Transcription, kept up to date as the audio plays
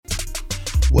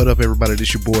What up, everybody?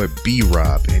 This your boy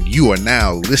B-Rob, and you are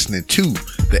now listening to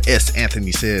the S.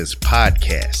 Anthony Says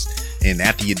podcast. And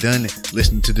after you're done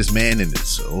listening to this man in his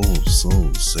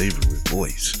so savory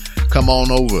voice, come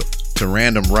on over to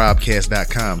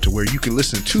randomrobcast.com to where you can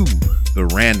listen to the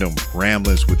Random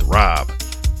Ramblings with Rob.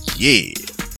 Yeah.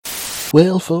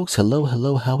 Well, folks, hello,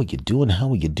 how are you doing?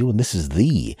 This is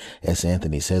the S.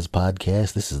 Anthony Says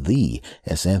podcast. This is the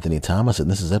S. Anthony Thomas,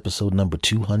 and this is episode number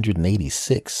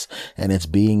 286, and it's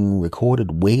being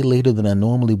recorded way later than I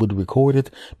normally would record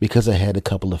it because I had a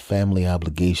couple of family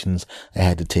obligations I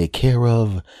had to take care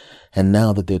of, and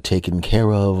now that they're taken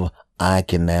care of, I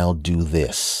can now do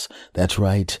this. That's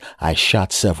right, I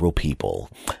shot several people.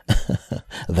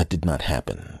 That did not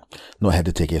happen. No, I had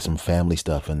to take care of some family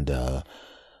stuff, and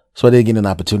so I didn't get an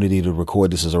opportunity to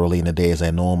record this as early in the day as I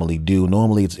normally do.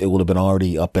 Normally it would have been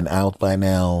already up and out by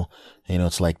now. You know,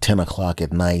 it's like 10 o'clock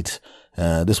at night.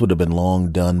 This would have been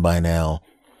long done by now.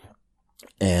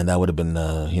 And I would have been,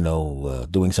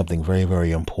 doing something very,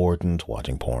 very important,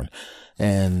 watching porn.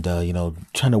 And,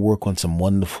 trying to work on some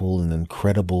wonderful and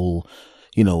incredible,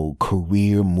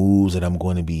 career moves that I'm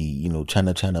going to be,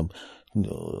 trying to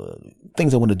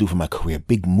things I want to do for my career,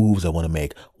 big moves I want to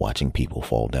make, watching people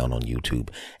fall down on YouTube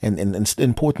and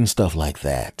important stuff like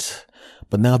that.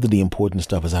 But now that the important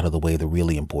stuff is out of the way, the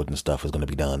really important stuff is going to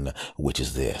be done, which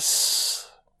is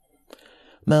this.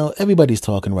 Now, everybody's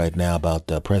talking right now about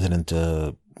President,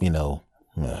 and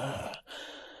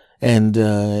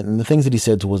the things that he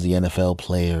said towards the NFL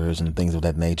players and things of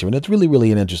that nature. And it's really,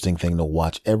 really an interesting thing to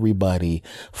watch everybody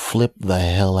flip the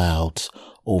hell out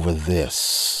over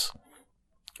this.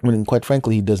 I mean, quite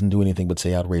frankly, he doesn't do anything but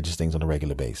say outrageous things on a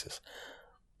regular basis.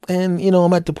 And,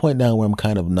 I'm at the point now where I'm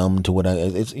kind of numb to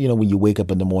it's, when you wake up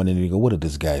in the morning and you go, what did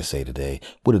this guy say today?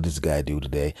 What did this guy do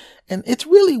today? And it's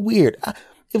really weird.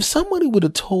 If somebody would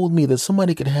have told me that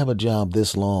somebody could have a job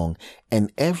this long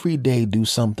and every day do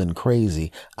something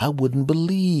crazy, I wouldn't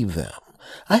believe them.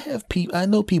 I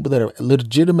know people that are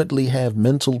legitimately have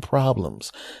mental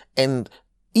problems, and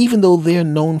even though they're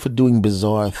known for doing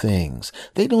bizarre things,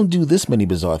 they don't do this many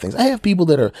bizarre things. I have people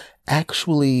that are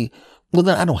actually,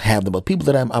 I don't have them, but people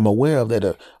that I'm aware of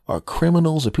that are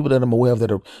criminals, or people that I'm aware of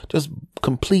that are just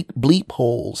complete bleep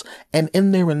holes. And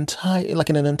in their in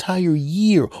an entire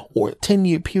year or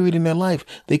 10-year period in their life,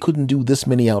 they couldn't do this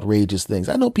many outrageous things.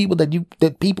 I know people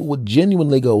that people would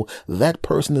genuinely go, that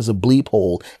person is a bleep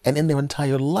hole. And in their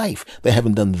entire life, they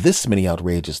haven't done this many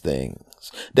outrageous things.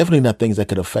 Definitely not things that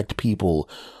could affect people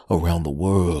around the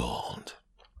world.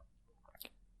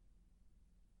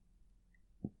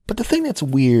 But the thing that's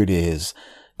weird is,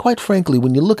 quite frankly,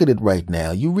 when you look at it right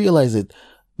now, you realize that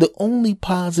the only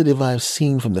positive I've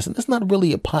seen from this, and it's not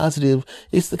really a positive,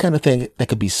 it's the kind of thing that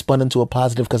could be spun into a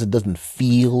positive because it doesn't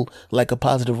feel like a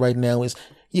positive right now, is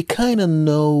you kind of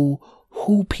know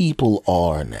who people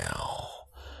are now,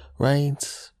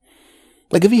 right?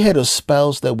 Like if you had a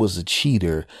spouse that was a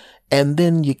cheater, and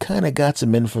then you kind of got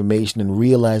some information and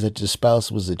realized that your spouse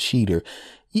was a cheater,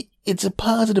 it's a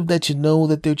positive that you know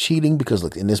that they're cheating because,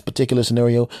 look, in this particular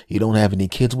scenario, you don't have any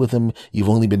kids with them. You've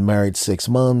only been married 6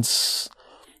 months,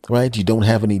 right? You don't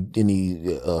have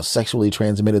any sexually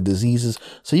transmitted diseases.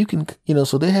 So you can,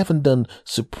 so they haven't done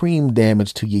supreme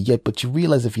damage to you yet, but you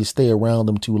realize if you stay around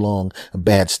them too long,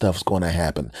 bad stuff's going to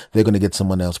happen. They're going to get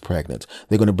someone else pregnant.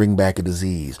 They're going to bring back a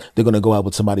disease. They're going to go out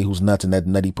with somebody who's nuts, and that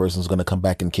nutty person's going to come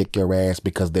back and kick your ass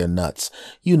because they're nuts.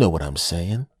 You know what I'm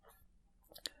saying?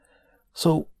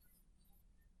 So,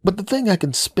 but the thing I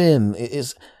can spin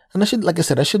is, and I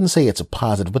shouldn't say it's a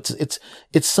positive, but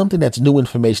it's something that's new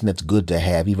information that's good to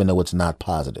have, even though it's not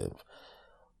positive.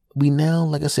 We now,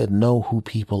 like I said, know who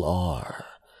people are,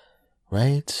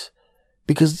 right?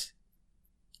 Because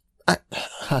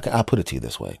I'll put it to you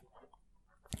this way.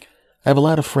 I have a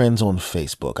lot of friends on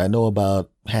Facebook. I know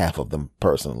about half of them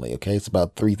personally, okay? It's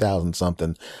about 3,000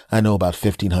 something. I know about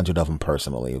 1,500 of them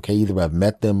personally, okay? Either I've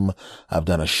met them, I've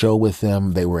done a show with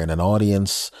them, they were in an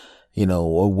audience,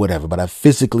 or whatever. But I've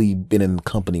physically been in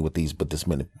company with this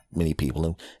many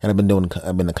people. And I've been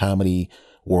in the comedy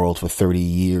world for 30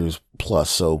 years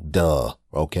plus, so duh,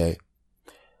 okay?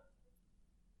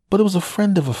 But it was a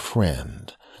friend of a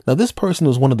friend. Now, this person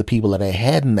was one of the people that I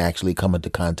hadn't actually come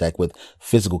into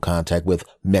physical contact with,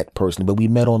 met personally, but we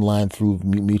met online through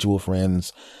mutual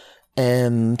friends,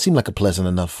 and seemed like a pleasant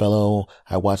enough fellow.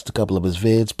 I watched a couple of his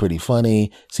vids, pretty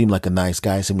funny, seemed like a nice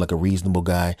guy, seemed like a reasonable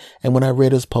guy. And when I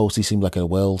read his post, he seemed like a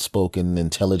well-spoken,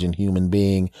 intelligent human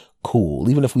being, cool.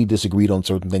 Even if we disagreed on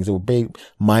certain things, there were big,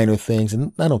 minor things.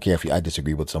 And I don't care if I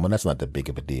disagree with someone. That's not that big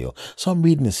of a deal. So I'm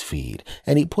reading his feed,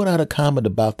 and he put out a comment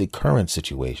about the current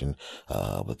situation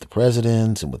with the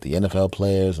president and with the NFL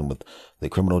players and with the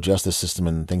criminal justice system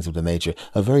and things of the nature.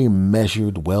 A very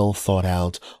measured, well thought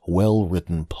out, well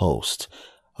written post.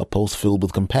 A post filled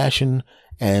with compassion,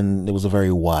 and it was a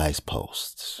very wise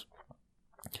post.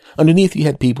 Underneath, you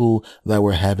had people that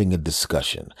were having a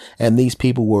discussion, and these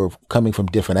people were coming from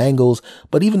different angles,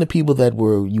 but even the people that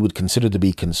were, you would consider to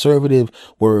be conservative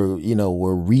were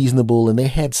reasonable, and they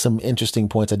had some interesting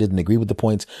points. I didn't agree with the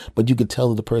points, but you could tell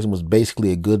that the person was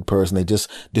basically a good person. They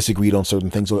just disagreed on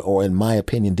certain things, or in my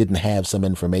opinion, didn't have some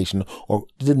information, or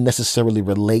didn't necessarily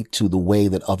relate to the way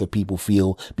that other people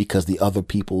feel because the other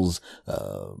people's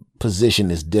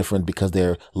position is different, because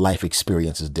their life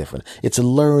experience is different. It's a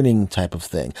learning type of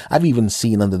thing. I've even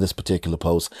seen under this particular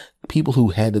post, people who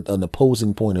had an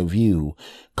opposing point of view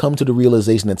come to the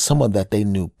realization that someone that they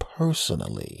knew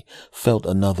personally felt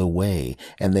another way.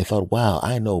 And they thought, wow,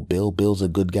 I know Bill. Bill's a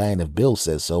good guy. And if Bill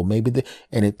says so, maybe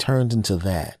and it turned into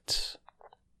that.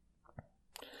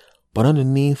 But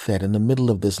underneath that, in the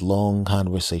middle of this long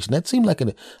conversation, that seemed like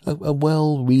a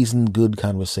well-reasoned, good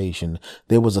conversation,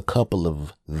 there was a couple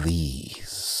of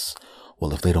these.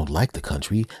 Well, if they don't like the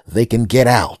country, they can get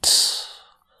out.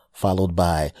 Followed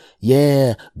by,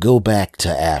 yeah, go back to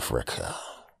Africa.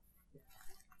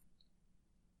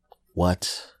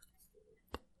 What?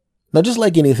 Now, just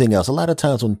like anything else, a lot of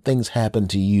times when things happen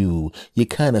to you, you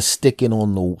kind of stick in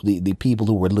on the people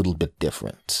who were a little bit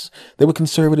different. There were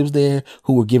conservatives there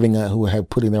who were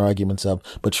putting their arguments up,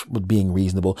 but being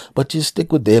reasonable. But just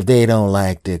stick with if they don't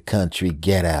like the country,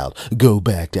 get out, go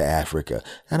back to Africa.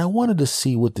 And I wanted to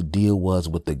see what the deal was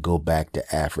with the go back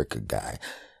to Africa guy.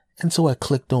 And so I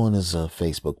clicked on his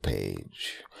Facebook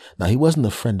page. Now, he wasn't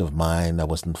a friend of mine. I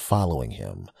wasn't following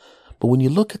him. But when you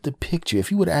look at the picture, if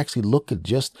you would actually look at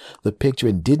just the picture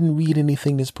and didn't read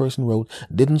anything this person wrote,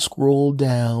 didn't scroll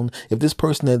down, if this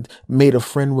person had made a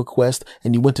friend request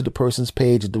and you went to the person's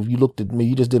page, you looked at me,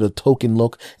 you just did a token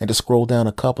look and to scroll down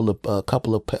a couple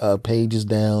of pages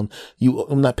down,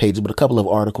 not pages, but a couple of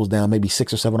articles down, maybe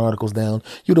 6 or 7 articles down,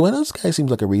 you'd have went, this guy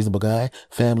seems like a reasonable guy,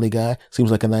 family guy,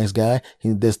 seems like a nice guy,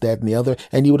 this, that, and the other,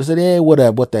 and you would have said,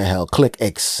 what the hell, click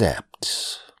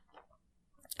accept.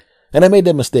 And I made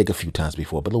that mistake a few times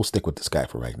before, but we'll stick with this guy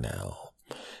for right now.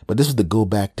 But this was the go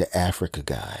back to Africa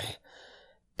guy.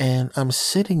 And I'm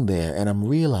sitting there and I'm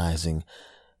realizing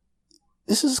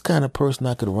this is the kind of person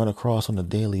I could run across on a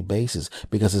daily basis,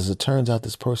 because as it turns out,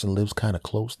 this person lives kind of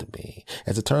close to me.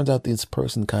 As it turns out, this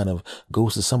person kind of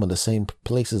goes to some of the same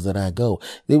places that I go.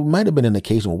 There might have been an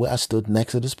occasion where I stood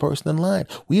next to this person in line.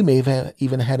 We may have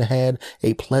even had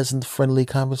a pleasant, friendly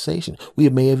conversation. We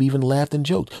may have even laughed and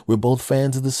joked. We're both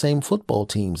fans of the same football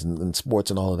teams and sports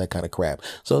and all of that kind of crap.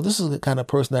 So this is the kind of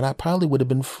person that I probably would have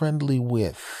been friendly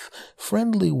with,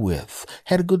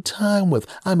 had a good time with.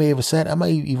 I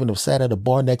might even have sat at a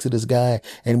bar next to this guy,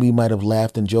 and we might have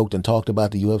laughed and joked and talked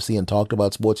about the UFC and talked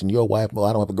about sports and your wife. Well,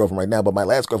 I don't have a girlfriend right now, but my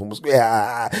last girlfriend was,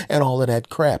 and all of that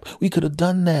crap. We could have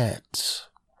done that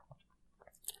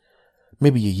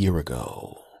maybe a year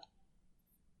ago,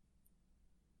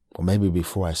 or maybe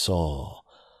before I saw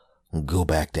Go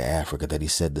Back to Africa that he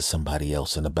said to somebody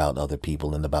else and about other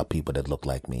people and about people that look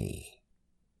like me.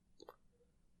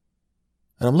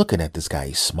 And I'm looking at this guy.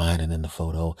 He's smiling in the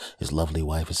photo. His lovely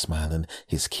wife is smiling.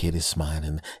 His kid is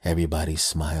smiling. Everybody's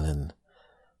smiling.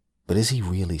 But is he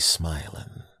really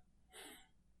smiling?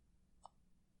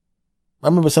 I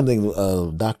remember something,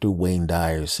 Dr. Wayne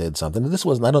Dyer said something.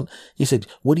 He said,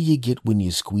 what do you get when you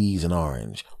squeeze an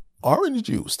orange? Orange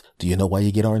juice. Do you know why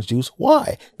you get orange juice?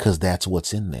 Why? Because that's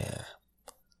what's in there.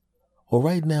 Well,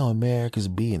 right now, America's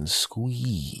being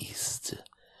squeezed.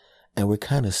 And we're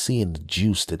kind of seeing the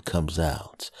juice that comes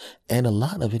out. And a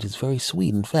lot of it is very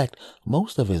sweet. In fact,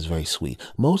 most of it is very sweet.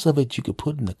 Most of it you could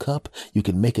put in a cup. You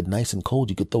can make it nice and cold.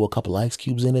 You could throw a couple ice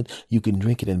cubes in it. You can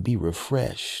drink it and be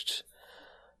refreshed.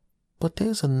 But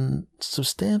there's a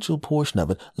substantial portion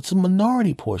of it. It's a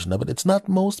minority portion of it. It's not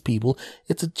most people.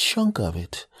 It's a chunk of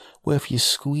it where if you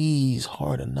squeeze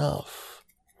hard enough,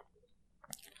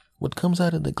 what comes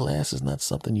out of the glass is not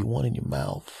something you want in your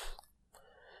mouth.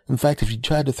 In fact, if you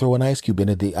tried to throw an ice cube in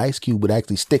it, the ice cube would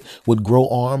actually would grow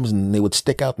arms, and they would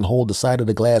stick out and hold the side of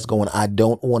the glass going, I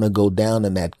don't want to go down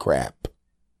in that crap.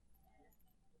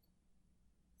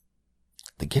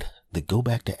 The Go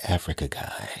Back to Africa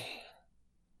guy.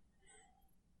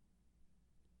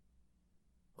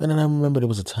 And then I remember there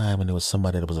was a time when there was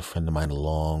somebody that was a friend of mine a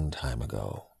long time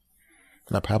ago.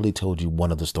 And I probably told you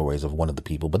one of the stories of one of the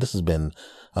people, but this has been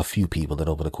a few people that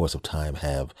over the course of time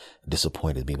have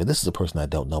disappointed me. But this is a person I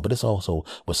don't know, but this also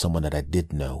was someone that I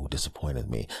did know who disappointed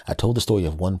me. I told the story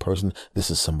of one person. This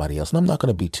is somebody else. And I'm not going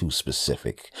to be too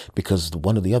specific because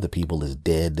one of the other people is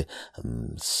dead.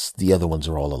 The other ones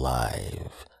are all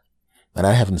alive. And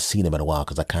I haven't seen them in a while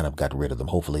because I kind of got rid of them.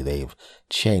 Hopefully they've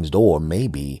changed, or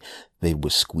maybe they were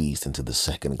squeezed into the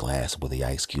second glass where the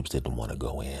ice cubes didn't want to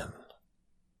go in.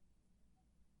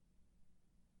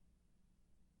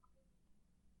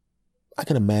 I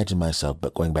can imagine myself,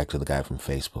 but going back to the guy from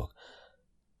Facebook,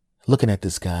 looking at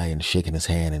this guy and shaking his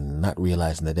hand and not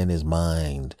realizing that in his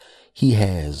mind, he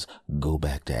has go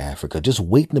back to Africa, just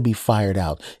waiting to be fired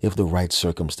out if the right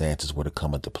circumstances were to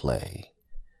come into play,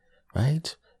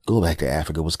 right? Go back to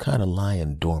Africa was kind of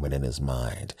lying dormant in his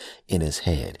mind, in his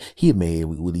head. He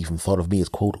would even thought of me as,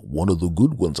 quote, one of the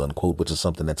good ones, unquote, which is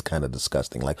something that's kind of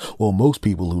disgusting. Like, well, most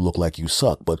people who look like you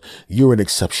suck, but you're an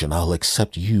exception. I'll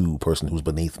accept you, person who's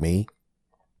beneath me.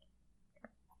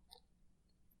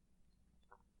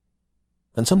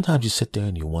 And sometimes you sit there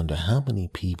and you wonder how many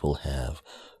people have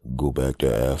go back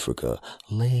to Africa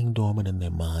laying dormant in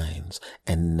their minds.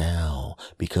 And now,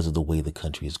 because of the way the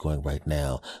country is going right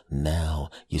now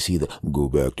you see the go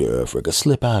back to Africa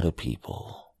slip out of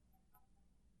people.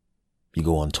 You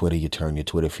go on Twitter, you turn your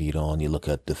Twitter feed on, you look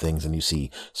at the things and you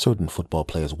see certain football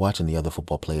players watching the other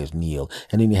football players kneel.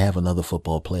 And then you have another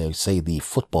football player say the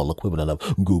football equivalent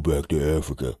of go back to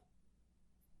Africa.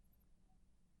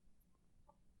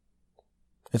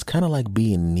 It's kind of like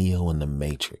being Neo in the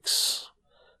Matrix,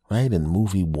 right? In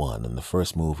movie 1, in the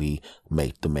first movie,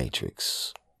 The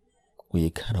Matrix, where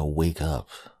you kind of wake up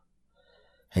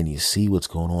and you see what's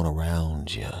going on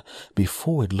around you.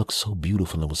 Before it looked so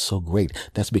beautiful and was so great.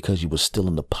 That's because you were still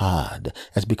in the pod.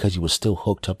 That's because you were still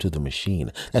hooked up to the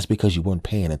machine. That's because you weren't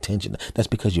paying attention. That's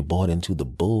because you bought into the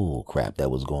bull crap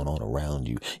that was going on around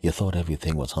you. You thought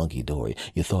everything was hunky-dory.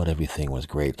 You thought everything was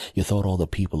great. You thought all the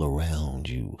people around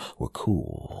you were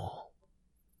cool.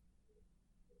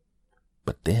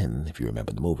 But then, if you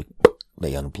remember the movie,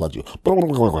 they unplug you,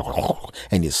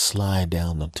 and you slide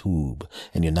down the tube,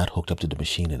 and you're not hooked up to the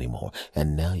machine anymore.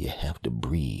 And now you have to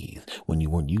breathe. When you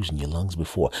weren't using your lungs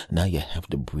before, now you have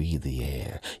to breathe the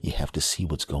air. You have to see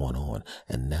what's going on.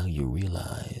 And now you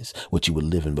realize what you were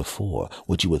living before,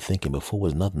 what you were thinking before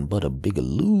was nothing but a big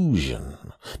illusion.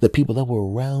 The people that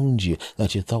were around you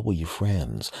that you thought were your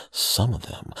friends, some of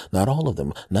them, not all of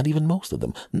them, not even most of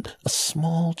them, a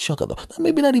small chunk of them,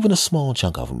 maybe not even a small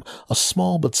chunk of them, a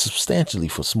small but substantially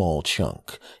for small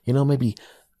chunk, maybe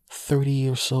 30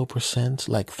 or so percent,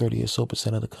 like 30 or so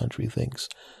percent of the country thinks,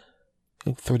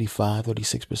 35,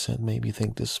 36% maybe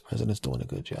think this president's doing a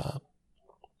good job.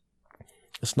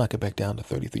 Let's knock it back down to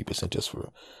 33% just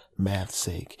for math's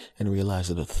sake and realize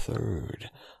that a third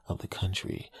of the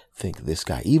country think this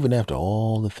guy, even after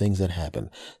all the things that happen,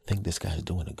 think this guy's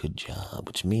doing a good job,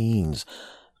 which means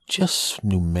just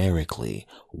numerically,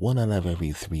 1 out of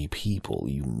every 3 people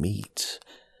you meet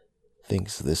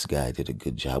thinks this guy did a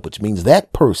good job, which means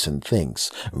that person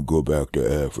thinks, go back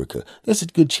to Africa. There's a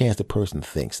good chance the person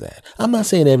thinks that. I'm not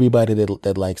saying everybody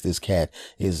that likes this cat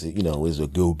is a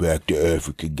go back to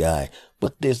Africa guy,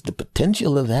 but there's the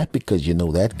potential of that because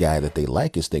that guy that they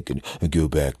like is thinking, go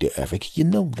back to Africa. You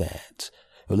know that.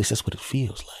 Or at least that's what it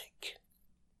feels like.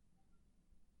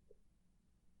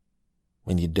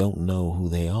 And you don't know who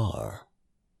they are,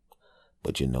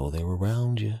 but they're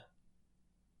around you.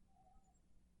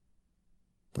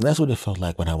 And that's what it felt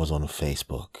like when I was on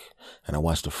Facebook and I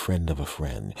watched a friend of a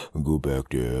friend go back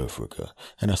to Africa.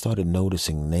 And I started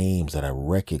noticing names that I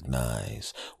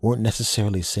recognized weren't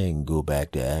necessarily saying go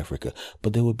back to Africa,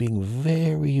 but they were being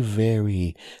very,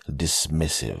 very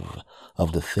dismissive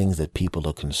of the things that people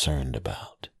are concerned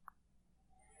about.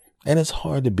 And it's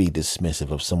hard to be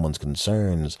dismissive of someone's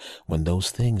concerns when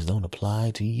those things don't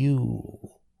apply to you.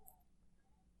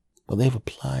 Well, they've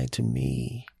applied to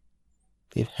me.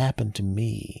 They've happened to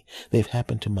me. They've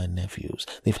happened to my nephews.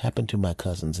 They've happened to my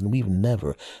cousins. And we've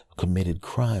never committed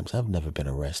crimes. I've never been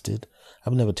arrested.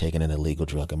 I've never taken an illegal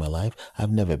drug in my life.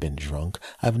 I've never been drunk.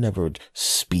 I've never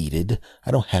speeded.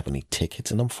 I don't have any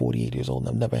tickets. And I'm 48 years old and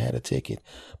I've never had a ticket.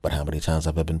 But how many times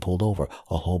have I been pulled over?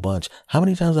 A whole bunch. How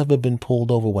many times have I been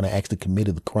pulled over when I actually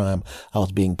committed the crime I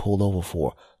was being pulled over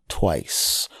for?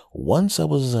 Twice. Once I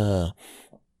was,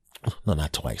 no,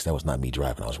 not twice. That was not me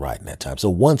driving. I was riding that time. So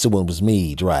once it was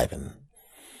me driving.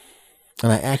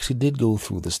 And I actually did go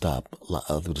through the stop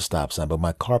sign, but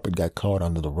my carpet got caught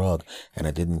under the rug and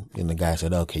and the guy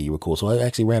said, okay, you were cool. So I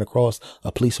actually ran across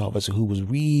a police officer who was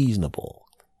reasonable.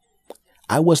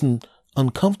 I wasn't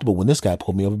uncomfortable when this guy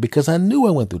pulled me over because I knew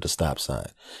I went through the stop sign.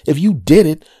 If you did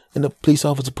it and the police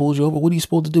officer pulls you over, what are you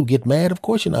supposed to do? Get mad? Of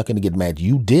course you're not going to get mad.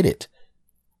 You did it.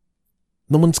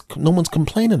 No one's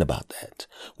complaining about that.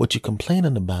 What you're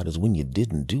complaining about is when you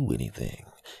didn't do anything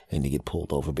and you get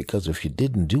pulled over, because if you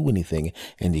didn't do anything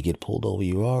and you get pulled over,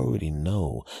 you already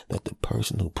know that the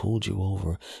person who pulled you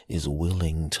over is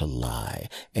willing to lie,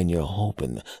 and you're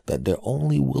hoping that they're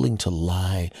only willing to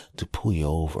lie to pull you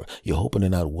over. You're hoping they're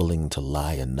not willing to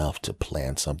lie enough to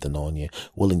plant something on you,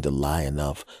 willing to lie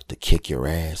enough to kick your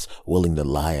ass, willing to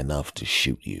lie enough to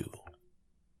shoot you.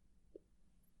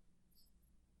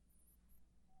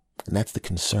 And that's the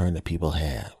concern that people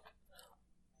have.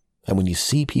 And when you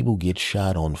see people get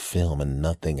shot on film and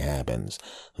nothing happens,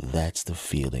 that's the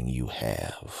feeling you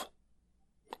have.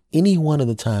 Any one of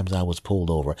the times I was pulled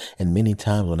over, and many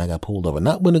times when I got pulled over,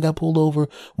 not when I got pulled over,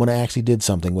 when I actually did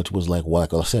something, which was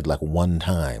like I said, like one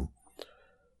time.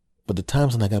 But the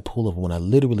times when I got pulled over, when I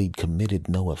literally committed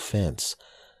no offense,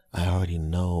 I already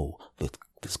know that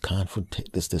this contact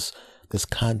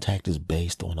is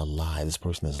based on a lie. This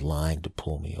person is lying to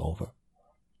pull me over.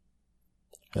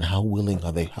 And how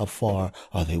far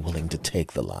are they willing to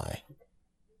take the lie?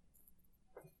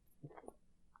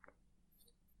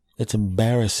 It's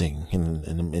embarrassing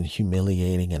and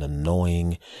humiliating and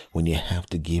annoying when you have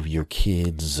to give your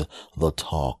kids the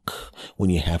talk,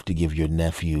 when you have to give your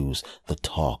nephews the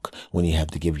talk, when you have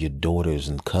to give your daughters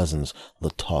and cousins the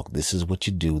talk. This is what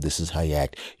you do. This is how you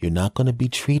act. You're not going to be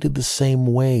treated the same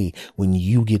way when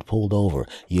you get pulled over.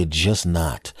 You're just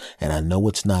not. And I know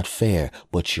it's not fair,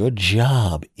 but your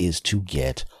job is to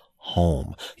get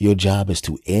home. Your job is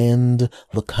to end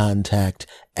the contact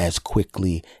as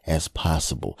quickly as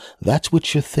possible. That's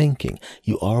what you're thinking.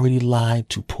 You already lied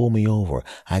to pull me over.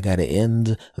 I got to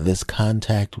end this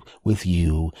contact with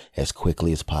you as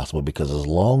quickly as possible, because as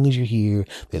long as you're here,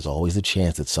 there's always a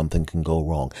chance that something can go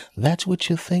wrong. That's what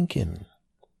you're thinking.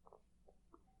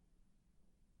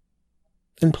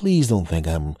 And please don't think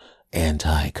I'm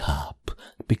anti-cop,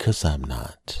 because I'm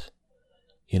not.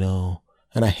 You know,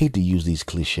 and I hate to use these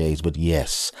cliches, but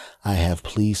yes, I have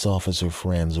police officer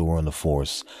friends who are on the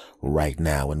force right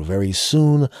now. And very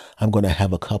soon, I'm going to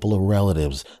have a couple of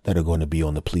relatives that are going to be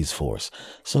on the police force.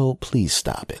 So please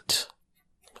stop it.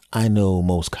 I know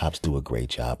most cops do a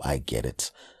great job. I get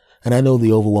it. And I know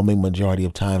the overwhelming majority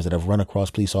of times that I've run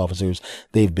across police officers,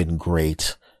 they've been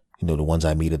great. You know, the ones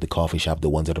I meet at the coffee shop, the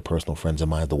ones that are personal friends of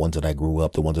mine, the ones that I grew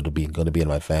up, the ones that are going to be in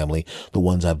my family, the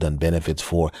ones I've done benefits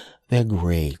for, they're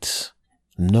great.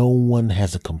 No one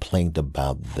has a complaint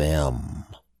about them.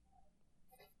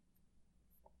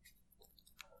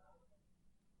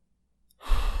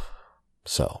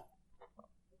 So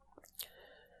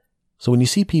when you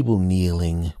see people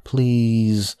kneeling,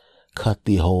 please cut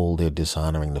the whole they're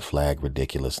dishonoring the flag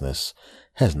ridiculousness.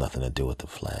 Has nothing to do with the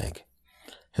flag.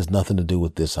 Has nothing to do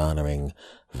with dishonoring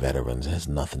veterans. It has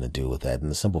nothing to do with that.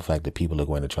 And the simple fact that people are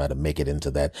going to try to make it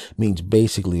into that means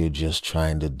basically you're just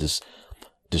trying to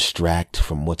distract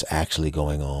from what's actually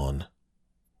going on.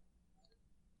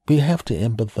 We have to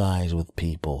empathize with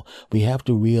people. We have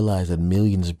to realize that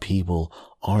millions of people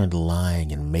aren't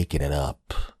lying and making it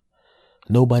up.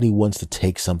 Nobody wants to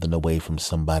take something away from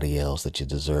somebody else that you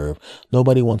deserve.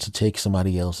 Nobody wants to take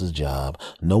somebody else's job.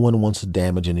 No one wants to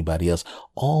damage anybody else.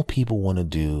 All people want to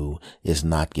do is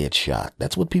not get shot.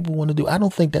 That's what people want to do. I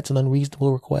don't think that's an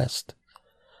unreasonable request.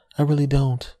 I really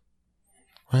don't.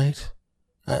 Right?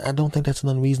 I don't think that's an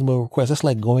unreasonable request. That's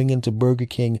like going into Burger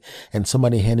King and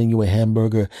somebody handing you a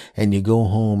hamburger and you go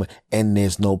home and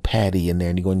there's no patty in there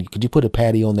and you're going, could you put a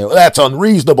patty on there? Well, that's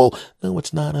unreasonable. No,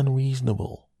 it's not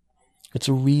unreasonable. It's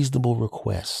a reasonable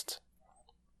request.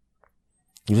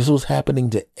 If this was happening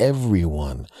to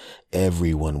everyone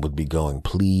would be going,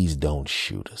 please don't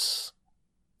shoot us.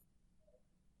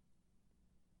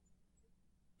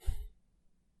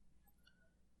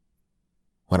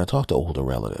 When I talk to older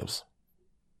relatives,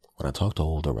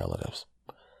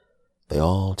 they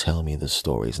all tell me the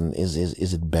stories. And is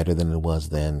it better than it was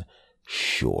then?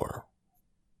 Sure.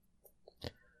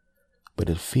 But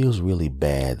it feels really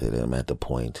bad that I'm at the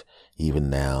point, even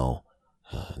now,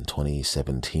 in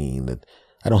 2017, that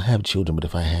I don't have children, but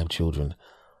if I have children,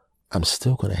 I'm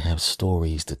still going to have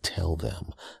stories to tell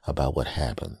them about what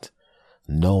happened,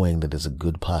 knowing that there's a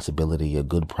good possibility, a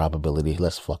good probability,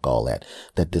 let's fuck all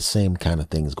that the same kind of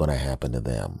thing is going to happen to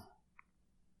them.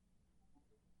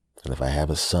 And if I have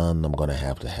a son, I'm going to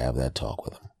have that talk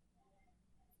with him.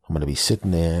 I'm going to be sitting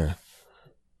there.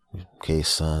 Okay,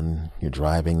 son, you're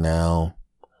driving now.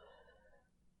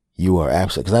 You are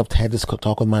absolutely, because I've had this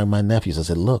talk with my nephews. I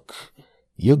said, look,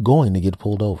 you're going to get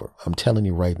pulled over. I'm telling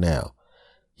you right now,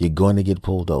 you're going to get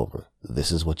pulled over.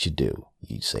 This is what you do.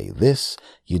 You say this,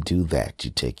 you do that. You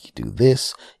do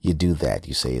this, you do that.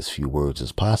 You say as few words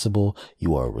as possible.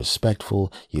 You are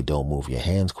respectful. You don't move your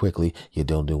hands quickly. You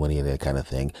don't do any of that kind of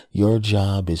thing. Your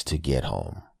job is to get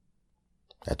home.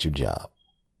 That's your job.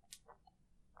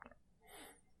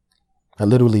 I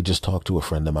literally just talked to a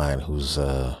friend of mine who's,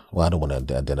 I don't want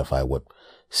to identify what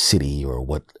city or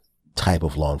what type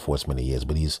of law enforcement he is,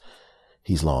 but he's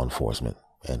law enforcement.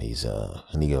 And he's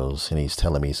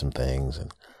telling me some things,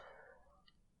 and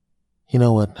you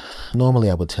know what?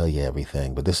 Normally I would tell you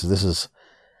everything, but this is,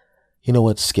 you know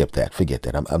what? Skip that. Forget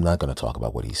that. I'm not going to talk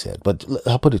about what he said, but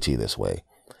I'll put it to you this way.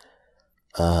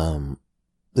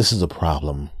 This is a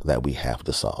problem that we have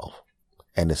to solve,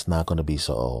 and it's not going to be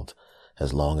solved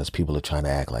as long as people are trying to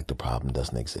act like the problem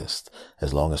doesn't exist,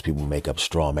 as long as people make up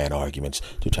straw man arguments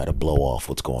to try to blow off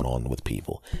what's going on with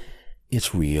people.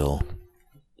 It's real.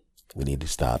 We need to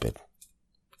stop it.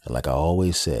 And like I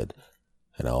always said,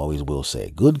 and I always will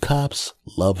say, good cops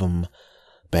love them.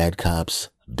 Bad cops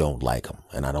don't like them.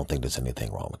 And I don't think there's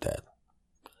anything wrong with that.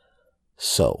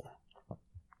 So,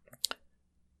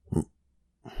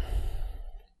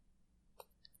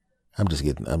 I'm just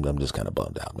kind of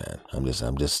bummed out, man. I'm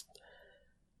just,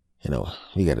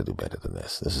 we got to do better than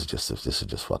this. This is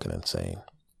just fucking insane.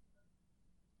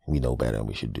 We know better and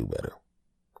we should do better.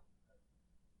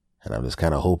 And I'm just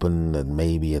kind of hoping that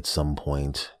maybe at some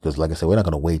point, because like I said, we're not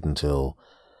going to wait until,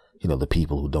 the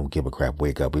people who don't give a crap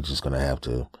wake up. We're just going to have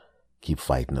to keep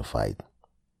fighting the fight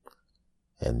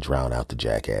and drown out the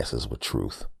jackasses with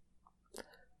truth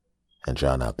and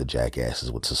drown out the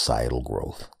jackasses with societal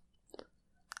growth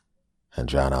and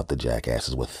drown out the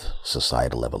jackasses with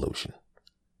societal evolution.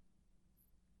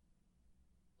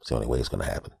 It's the only way it's going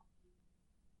to happen.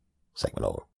 Segment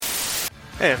over.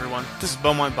 Hey everyone, this is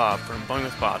Bumwine Bob from Bowling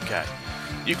with Bobcat.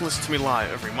 You can listen to me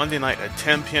live every Monday night at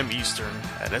 10 p.m. Eastern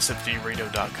at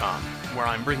sfdradio.com, where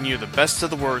I'm bringing you the best of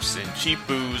the worst in cheap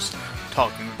booze,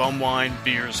 talking bum wine,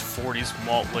 beers, 40s,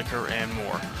 malt liquor, and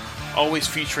more. Always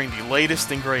featuring the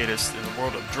latest and greatest in the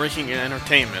world of drinking and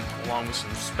entertainment, along with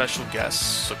some special guests.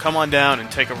 So come on down and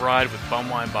take a ride with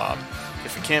Bumwine Bob.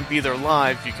 If you can't be there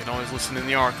live, you can always listen in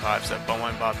the archives at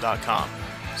bumwinebob.com.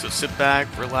 So sit back,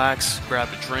 relax, grab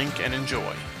a drink, and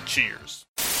enjoy. Cheers.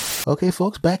 Okay,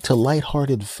 folks, back to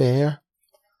lighthearted fare.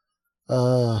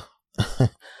 I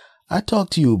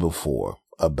talked to you before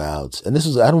about, and I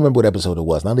don't remember what episode it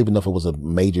was. I don't even know if it was a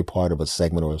major part of a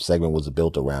segment or a segment was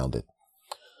built around it.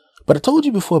 But I told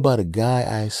you before about a guy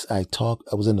I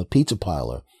was in a pizza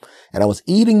parlor, and I was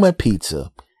eating my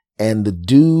pizza, and the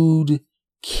dude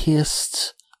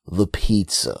kissed the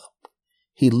pizza.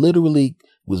 He literally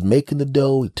was making the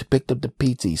dough. He picked up the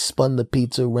pizza. He spun the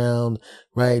pizza around,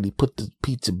 right? He put the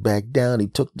pizza back down. He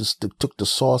took the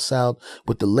sauce out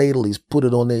with the ladle. He's put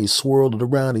it on there. He swirled it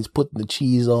around. He's putting the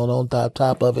cheese on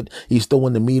top of it. He's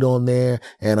throwing the meat on there.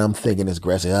 And I'm thinking it's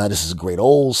grassy. This is great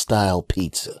old style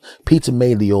pizza. Pizza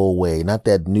made the old way, not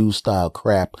that new style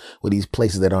crap with these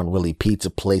places that aren't really pizza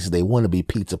places. They want to be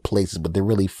pizza places, but they're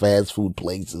really fast food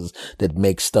places that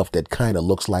make stuff that kind of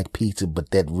looks like pizza,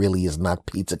 but that really is not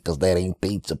pizza because that ain't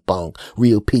pizza, punk.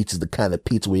 Real pizza is the kind of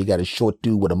pizza where you got a short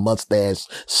dude with a mustache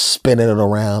spinning it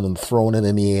around and throwing it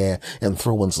in the air and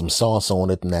throwing some sauce on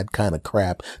it and that kind of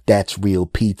crap. That's real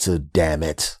pizza, damn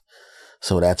it.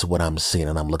 So that's what I'm seeing,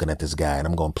 and I'm looking at this guy and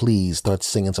I'm going, please start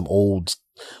singing some old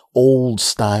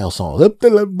style songs.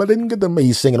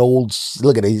 He's singing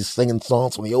look at it, he's singing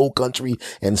songs from the old country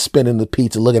and spinning the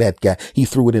pizza. Look at that guy. He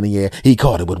threw it in the air. He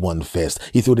caught it with one fist.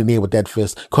 He threw it in the air with that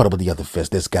fist, caught it with the other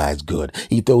fist. This guy's good.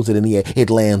 He throws it in the air. It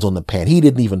lands on the pan. He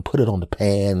didn't even put it on the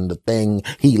pan, the thing.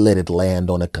 He let it land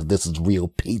on it because this is real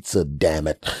pizza, damn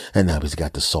it. And now he's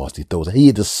got the sauce. He throws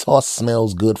it. The sauce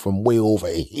smells good from way over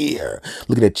here.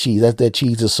 Look at that cheese. That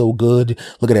cheese is so good.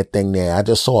 Look at that thing there. I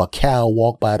just saw a cow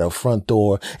walk by the front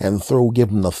door and give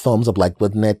him the thumbs up like,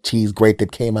 wasn't that cheese great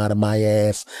that came out of my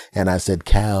ass? And I said,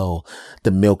 cow,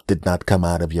 the milk did not come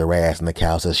out of your ass. And the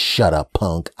cow says, shut up,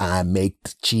 punk. I make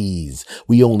the cheese.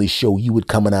 We only show you it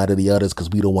coming out of the others because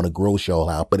we don't want to gross y'all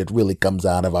out, but it really comes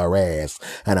out of our ass.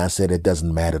 And I said, it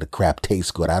doesn't matter. The crap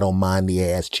tastes good. I don't mind the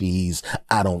ass cheese.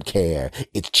 I don't care.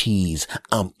 It's cheese.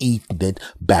 I'm eating it.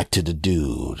 Back to the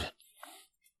dude.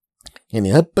 And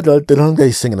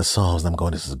he's singing the songs, and I'm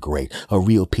going, this is great. A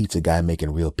real pizza guy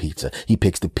making real pizza. He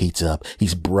picks the pizza up.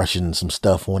 He's brushing some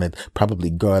stuff on it, probably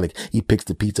garlic. He picks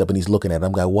the pizza up and he's looking at it.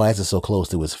 I'm going, why is it so close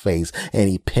to his face? And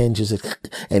he pinches it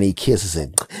and he kisses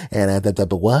it. And I thought,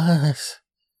 but what?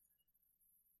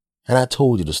 And I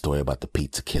told you the story about the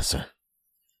pizza kisser.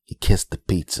 He kissed the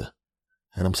pizza.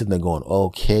 And I'm sitting there going,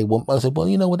 okay. Well, I said, well,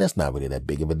 you know what? That's not really that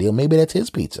big of a deal. Maybe that's his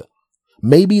pizza.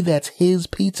 Maybe that's his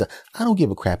pizza. I don't give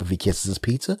a crap if he kisses his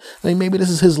pizza. I mean, maybe this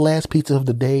is his last pizza of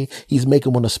the day. He's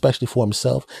making one especially for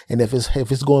himself. And if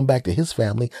it's going back to his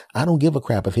family, I don't give a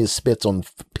crap if he spits on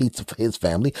pizza for his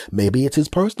family. Maybe it's his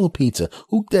personal pizza.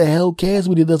 Who the hell cares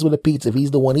what he does with a pizza if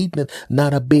he's the one eating it?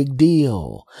 Not a big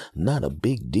deal. Not a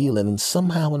big deal. And then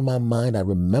somehow in my mind, I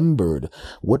remembered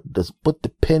what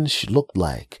the pinch looked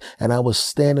like. And I was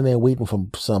standing there waiting for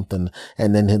something.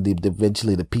 And then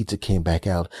eventually the pizza came back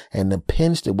out. And the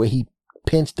pinch, the way he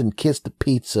pinched and kissed the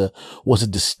pizza was a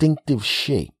distinctive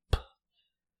shape.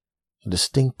 A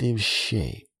distinctive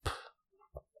shape.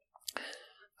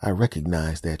 I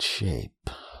recognize that shape.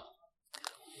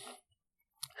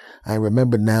 I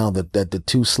remember now that the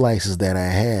two slices that I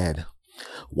had,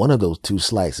 one of those two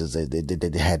slices,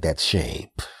 they had that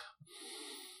shape.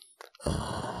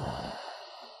 I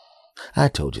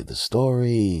told you the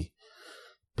story.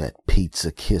 That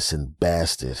pizza kissing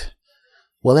bastard.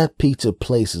 Well, that pizza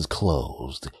place is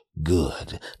closed.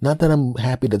 Good. Not that I'm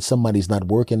happy that somebody's not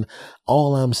working.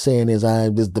 All I'm saying is I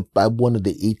wanted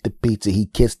to eat the pizza. He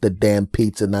kissed the damn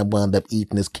pizza and I wound up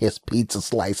eating his kissed pizza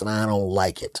slice and I don't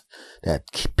like it. That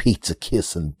pizza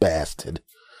kissing bastard.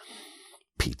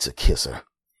 Pizza kisser.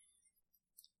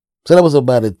 So that was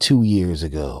about 2 years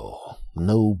ago.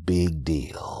 No big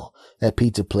deal. That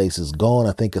pizza place is gone.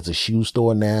 I think it's a shoe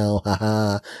store now.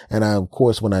 Haha. And of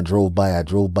course, when I drove by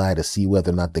to see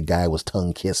whether or not the guy was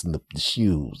tongue kissing the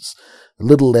shoes. A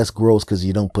little less gross because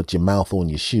you don't put your mouth on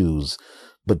your shoes.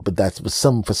 But that's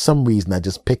for some reason, I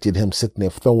just pictured him sitting there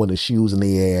throwing the shoes in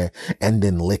the air and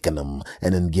then licking them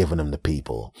and then giving them to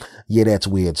people. Yeah, that's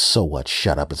weird. So what?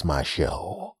 Shut up. It's my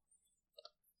show.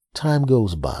 Time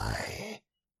goes by.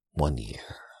 1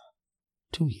 year.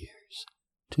 2 years.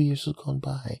 2 years has gone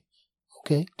by.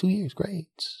 Okay, 2 years, great.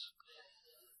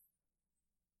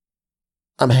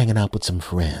 I'm hanging out with some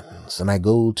friends, and I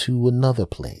go to another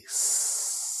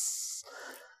place,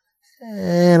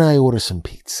 and I order some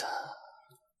pizza.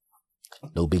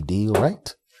 No big deal,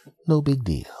 right? No big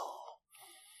deal.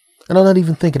 And I'm not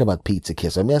even thinking about Pizza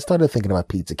Kisser. I mean, I started thinking about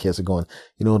Pizza Kisser going,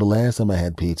 the last time I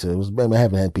had pizza, I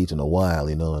haven't had pizza in a while,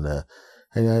 and I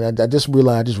just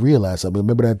realized something.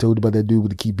 Remember that I told you about that dude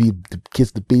with the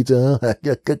kiss the pizza? Huh?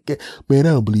 Man,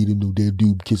 I don't believe in no damn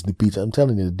dude kissing the pizza. I'm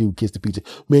telling you, the dude kissed the pizza.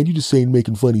 Man, you just saying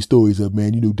making funny stories up,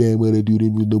 man. You know damn well that dude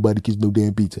didn't nobody kiss no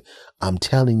damn pizza. I'm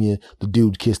telling you, the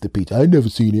dude kissed the pizza. I never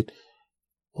seen it.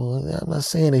 Well, I'm not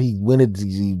saying that he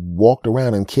walked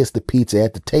around and kissed the pizza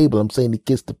at the table. I'm saying he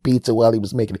kissed the pizza while he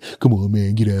was making it. Come on,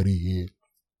 man, get out of here.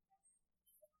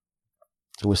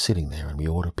 So we're sitting there and we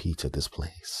order pizza at this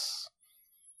place.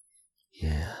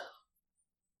 Yeah.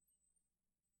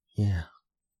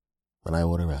 And I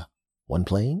order one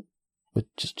plain with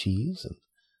just cheese and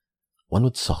one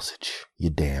with sausage.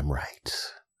 You're damn right.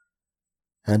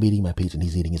 And I'm eating my pizza and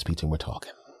he's eating his pizza and we're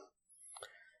talking.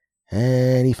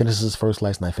 And he finishes his first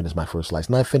slice and I finish my first slice.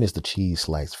 And I finish the cheese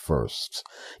slice first.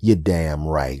 You're damn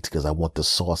right, because I want the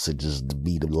sausages to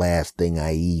be the last thing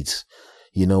I eat.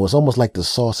 It's almost like the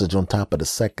sausage on top of the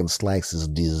second slice is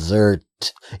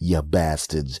dessert, you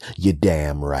bastards. You're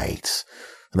damn right.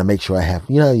 And I make sure I have,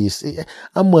 you see,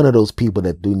 I'm one of those people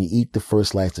that when you eat the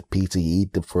first slice of pizza, you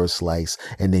eat the first slice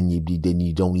and then you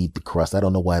don't eat the crust. I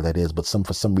don't know why that is, but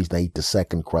for some reason I eat the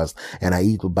second crust and I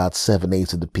eat about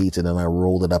 7/8 of the pizza and then I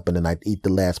roll it up and then I eat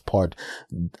the last part,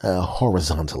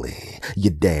 horizontally.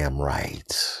 You're damn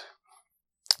right.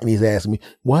 And he's asking me,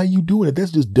 why are you doing it?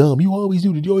 That's just dumb. You always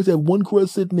do that. You always have one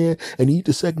crust sitting there and you eat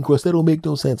the second crust. That don't make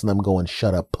no sense. And I'm going,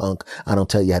 shut up, punk. I don't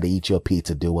tell you how to eat your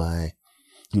pizza, do I?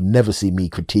 You never see me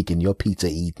critiquing your pizza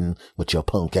eating with your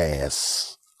punk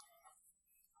ass.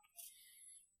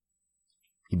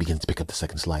 He begins to pick up the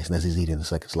second slice. And as he's eating the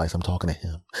second slice, I'm talking to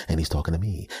him. And he's talking to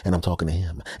me. And I'm talking to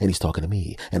him. And he's talking to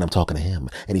me. And I'm talking to him.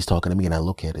 And he's talking to me. And I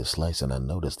look at his slice and I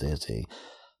notice there's a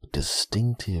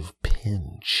distinctive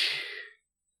pinch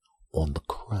on the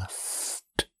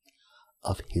crust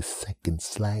of his second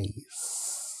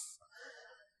slice.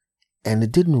 And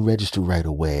it didn't register right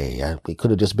away. It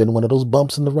could have just been one of those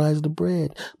bumps in the rise of the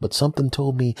bread. But something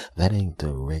told me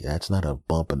that's not a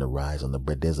bump in the rise on the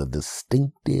bread. There's a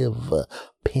distinctive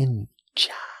pinch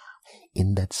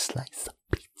in that slice of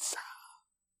pizza.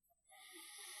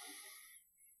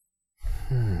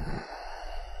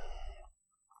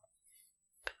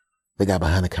 The guy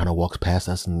behind the counter walks past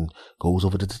us and goes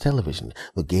over to the television.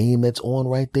 The game that's on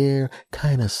right there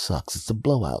kind of sucks. It's a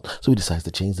blowout. So he decides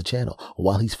to change the channel.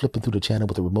 While he's flipping through the channel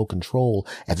with the remote control,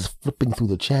 as it's flipping through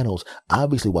the channels,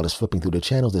 obviously while it's flipping through the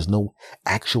channels, there's no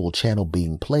actual channel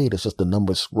being played. It's just the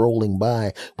numbers scrolling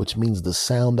by, which means the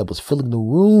sound that was filling the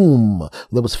room,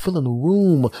 was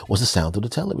the sound of the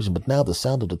television. But now the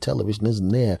sound of the television isn't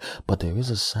there, but there is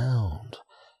a sound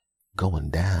going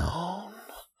down.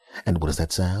 And what is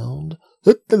that sound?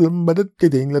 Wait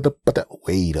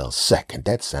a second,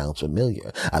 that sounds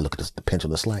familiar. I look at the pinch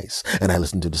on the slice, and I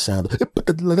listen to the sound.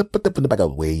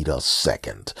 Wait a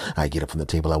second. I get up from the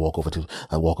table. I walk over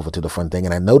to the front thing,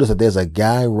 and I notice that there's a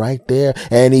guy right there,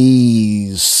 and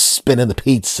he's spinning the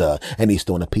pizza, and he's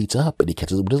throwing the pizza up, and he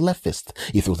catches it with his left fist.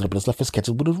 He throws it up in his left fist, catches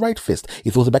it with his right fist.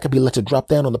 He throws it back up, he lets it drop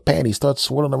down on the pan. He starts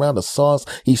swirling around the sauce.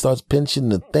 He starts pinching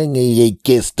the thing, and he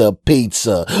gets the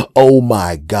pizza. Oh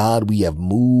my God, we have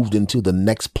moved into the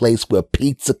next place where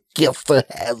Pizza Kisser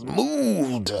has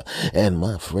moved. And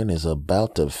my friend is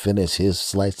about to finish his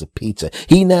slice of pizza.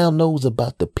 He now knows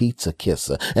about the Pizza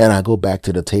Kisser. And I go back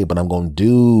to the table and I'm going,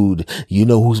 dude, you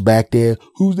know who's back there?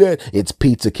 Who's that? It's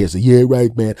Pizza Kisser. Yeah,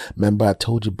 right, man. Remember I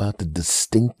told you about the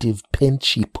distinctive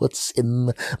pinch he puts in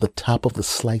the top of the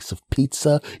slice of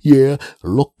pizza? Yeah,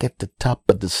 look at the top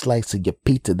of the slice of your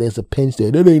pizza. There's a pinch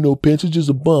there. That ain't no pinch. It's just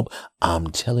a bump.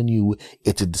 I'm telling you,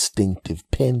 it's a distinctive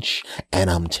pinch. And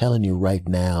I'm telling you right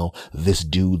now, this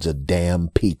dude's a damn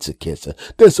Pizza Kisser.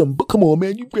 Come on,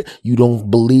 man. You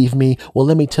don't believe me? Well,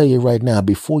 let me tell you right now,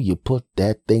 before you put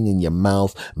that thing in your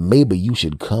mouth, maybe you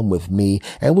should come with me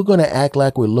and we're going to act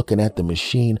like we're looking at the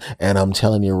machine. And I'm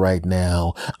telling you right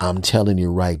now,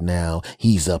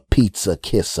 he's a Pizza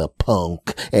Kisser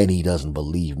punk and he doesn't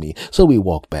believe me. So we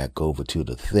walk back over to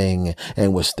the thing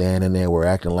and we're standing there. We're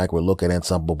acting like we're looking at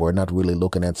something, but we're not really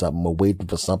looking at something. We're waiting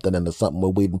for something, and the something we're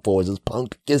waiting for is this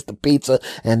punk to kiss the pizza.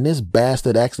 And this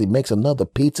bastard actually makes another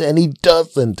pizza and he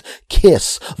doesn't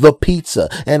kiss the pizza.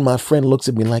 And my friend looks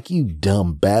at me like, you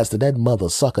dumb bastard, that mother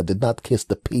sucker did not kiss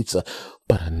the pizza.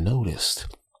 But I noticed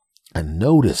something.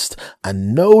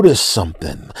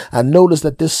 I noticed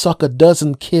that this sucker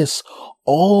doesn't kiss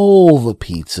all the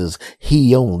pizzas.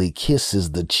 He only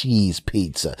kisses the cheese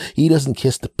pizza. He doesn't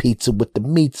kiss the pizza with the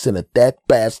meats in it. That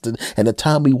bastard. And the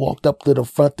time we walked up to the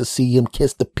front to see him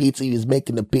kiss the pizza, he was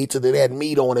making the pizza that had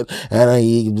meat on it. And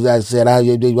I said,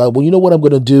 well, you know what I'm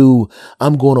going to do?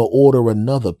 I'm going to order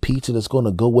another pizza that's going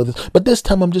to go with it. But this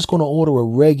time I'm just going to order a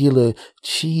regular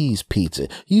cheese pizza.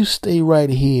 You stay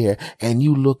right here and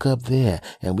you look up there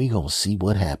and we going to see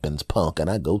what happens, punk. And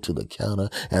I go to the counter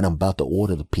and I'm about to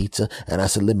order the pizza. And I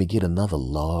said, let me get another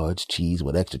large cheese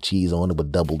with extra cheese on it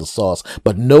with double the sauce.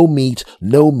 But no meat,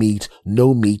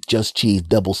 just cheese,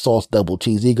 double sauce, double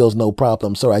cheese. He goes, no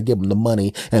problem, sir. I give him the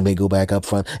money and we go back up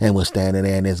front and we're standing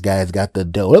there and this guy's got the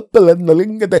dough.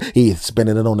 He's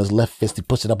spinning it on his left fist. He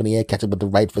puts it up in the air, catches it with the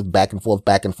right fist, back and forth.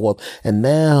 And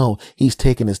now he's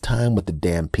taking his time with the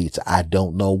damn pizza. I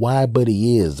don't know why, but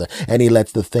he is. And he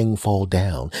lets the thing fall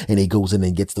down and he goes in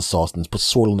and gets the sauce and puts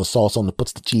swirling the sauce on and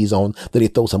puts the cheese on. Then he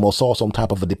throws some more sauce on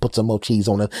top of it. They put some more cheese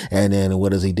on it. And then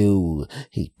what does he do?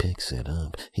 He picks it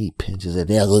up. He pinches it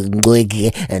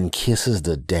and kisses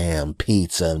the damn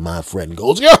pizza. And my friend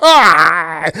goes,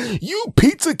 yeah, you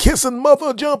pizza kissing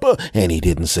mother jumper. And he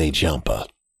didn't say jumper.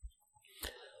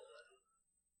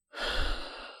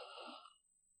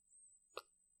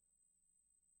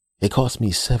 It cost me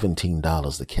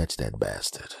 $17 to catch that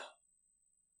bastard.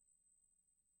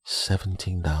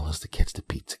 $17 to catch the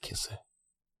Pizza Kisser.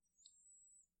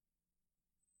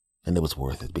 And it was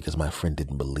worth it because my friend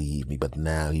didn't believe me, but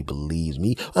now he believes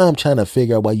me. I'm trying to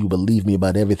figure out why you believe me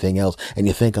about everything else. And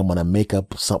you think I'm going to make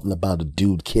up something about a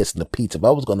dude kissing the pizza. If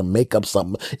I was going to make up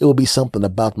something, it would be something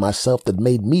about myself that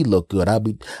made me look good.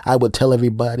 I would tell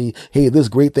everybody, hey, this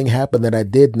great thing happened that I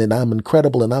did, and I'm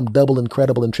incredible, and I'm double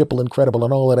incredible and triple incredible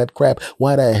and all of that crap.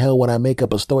 Why the hell would I make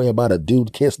up a story about a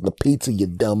dude kissing the pizza, you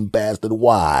dumb bastard?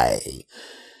 Why?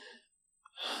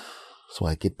 So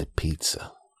I get the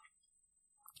pizza.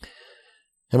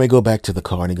 And we go back to the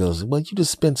car and he goes, well, you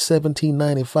just spent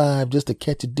 $17.95 just to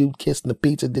catch a dude kissing the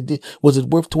pizza. Was it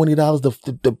worth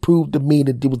 $20 to prove to me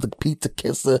that it was the Pizza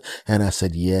Kisser? And I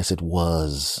said, yes, it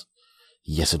was.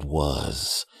 Yes, it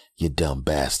was. You dumb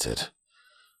bastard.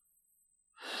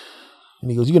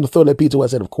 And he goes, you going to throw that pizza away? I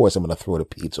said, of course I'm going to throw the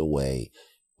pizza away.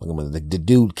 The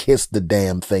dude kissed the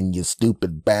damn thing, you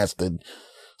stupid bastard.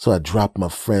 So I dropped my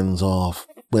friends off,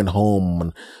 went home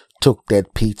and took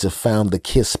that pizza, found the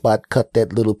kiss spot, cut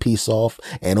that little piece off,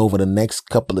 and over the next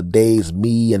couple of days,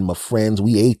 me and my friends,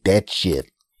 we ate that shit.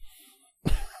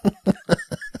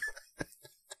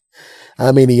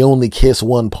 I mean, he only kissed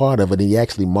one part of it. He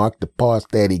actually marked the parts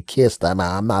that he kissed.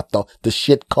 I'm not the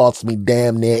shit cost me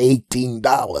damn near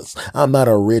 $18. I'm not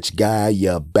a rich guy,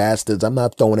 you bastards. I'm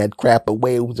not throwing that crap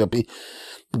away.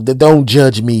 Don't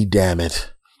judge me, damn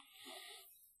it.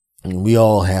 We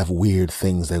all have weird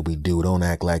things that we do. Don't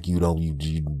act like you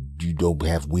don't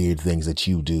have weird things that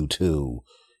you do too.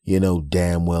 You know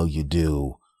damn well you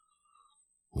do.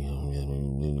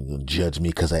 You judge me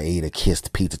because I ate a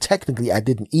kissed pizza. Technically, I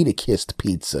didn't eat a kissed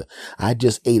pizza. I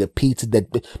just ate a pizza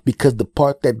because the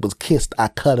part that was kissed, I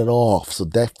cut it off. So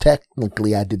that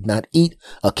technically, I did not eat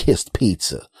a kissed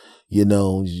pizza. You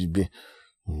know,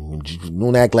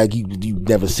 don't act like you've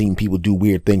never seen people do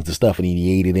weird things to stuff and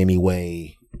he ate it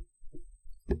anyway.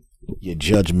 You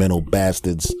judgmental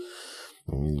bastards.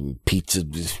 Pizza.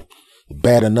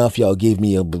 Bad enough y'all gave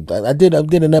me I did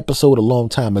an episode a long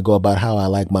time ago about how I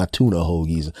like my tuna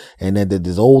hoagies, and then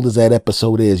as old as that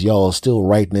episode is, y'all are still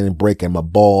writing and breaking my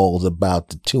balls about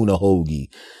the tuna hoagie.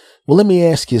 Well, let me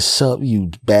ask you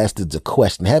bastards a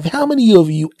question. How many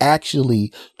of you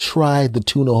actually tried the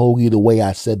tuna hoagie the way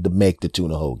I said to make the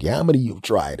tuna hoagie? How many of you have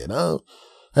tried it, huh?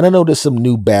 And I know there's some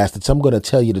new bastards. I'm going to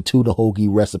tell you the tuna hoagie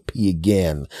recipe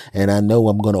again. And I know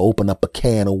I'm going to open up a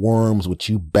can of worms with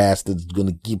you bastards going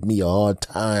to give me a hard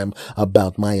time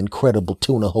about my incredible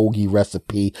tuna hoagie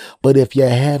recipe. But if you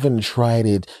haven't tried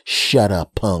it, shut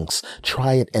up, punks.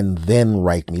 Try it and then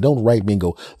write me. Don't write me and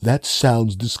go, that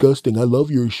sounds disgusting. I love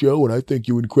your show and I think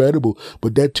you're incredible.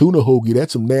 But that tuna hoagie,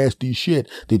 that's some nasty shit.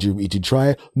 Did you try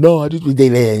it? No, I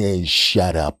just,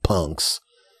 shut up, punks.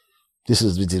 This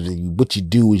is what you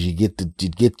do is you get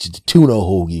the tuna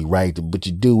hoagie, right? What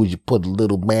you do is you put a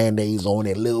little mayonnaise on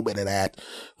it, a little bit of that,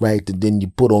 right? And then you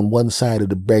put on one side of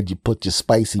the bread, you put your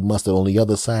spicy mustard. On the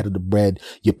other side of the bread,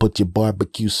 you put your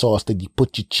barbecue sauce. Then you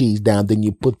put your cheese down. Then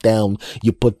you put down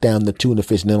the tuna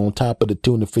fish. And then on top of the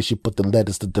tuna fish, you put the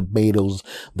lettuce, the tomatoes,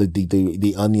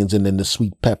 the onions, and then the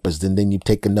sweet peppers. And then you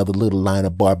take another little line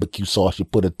of barbecue sauce, you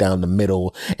put it down the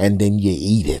middle, and then you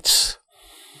eat it.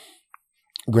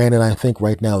 Granted, I think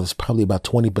right now there's probably about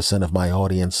 20% of my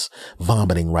audience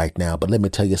vomiting right now. But let me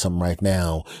tell you something right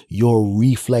now. Your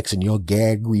reflex and your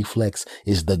gag reflex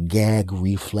is the gag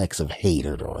reflex of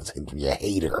hater. You're a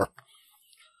hater. I'm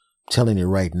telling you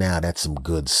right now, that's some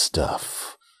good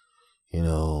stuff. You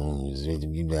know, it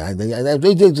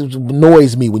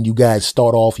annoys me when you guys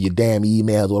start off your damn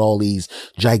emails with all these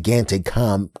gigantic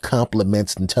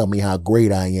compliments and tell me how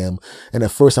great I am. And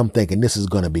at first I'm thinking this is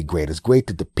going to be great. It's great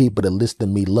that the people that listen to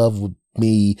me love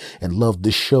me and love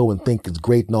the show and think it's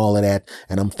great and all of that.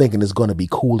 And I'm thinking it's going to be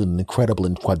cool and incredible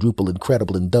and quadruple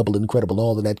incredible and double incredible,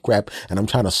 all of that crap. And I'm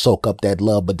trying to soak up that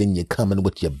love, but then you're coming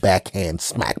with your backhand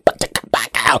smack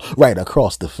right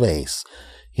across the face.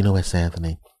 You know what,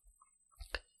 Anthony?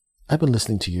 I've been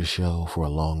listening to your show for a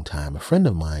long time. A friend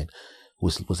of mine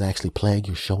was actually playing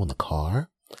your show in the car.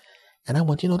 And I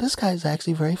went, this guy's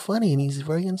actually very funny and he's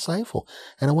very insightful.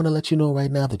 And I want to let you know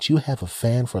right now that you have a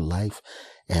fan for life.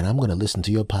 And I'm going to listen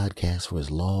to your podcast for as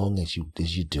long as you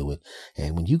do it.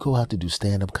 And when you go out to do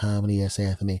stand-up comedy, S.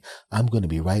 Anthony, I'm going to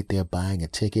be right there buying a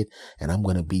ticket. And I'm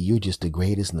going to be, you're just the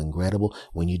greatest and incredible.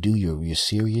 When you do your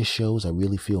serious shows, I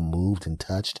really feel moved and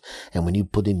touched. And when you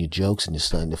put in your jokes and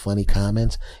your funny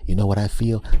comments, you know what I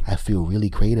feel? I feel really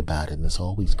great about it. And it's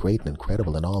always great and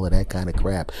incredible and all of that kind of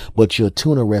crap. But your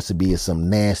tuna recipe is some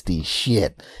nasty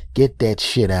shit. Get that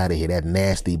shit out of here. That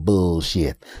nasty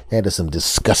bullshit. That is some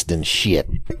disgusting shit.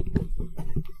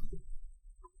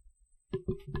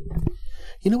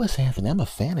 You know what, Anthony? I'm a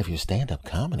fan of your stand-up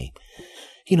comedy.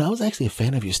 I was actually a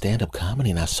fan of your stand-up comedy,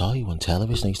 and I saw you on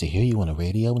television. I used to hear you on the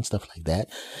radio and stuff like that.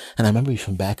 And I remember you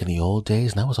from back in the old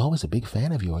days, and I was always a big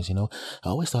fan of yours. I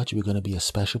always thought you were going to be a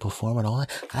special performer and all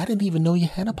that. I didn't even know you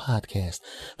had a podcast.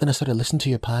 Then I started listening to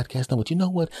your podcast, and I went, you know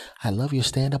what? I love your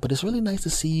stand-up, but it's really nice to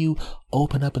see you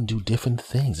open up and do different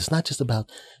things. It's not just about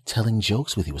telling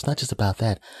jokes with you. It's not just about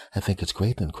that. I think it's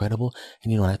great and incredible.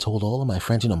 And, I told all of my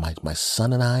friends, my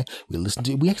son and I,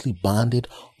 we actually bonded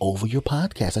over your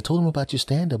podcast. I told him about your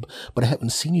stand-up, but I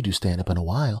haven't seen you do stand-up in a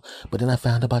while. But then I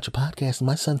found out about your podcast, and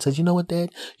my son says, you know what,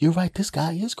 Dad? You're right. This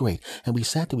guy is great. And we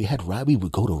sat there, we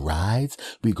would go to rides,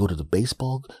 we'd go to the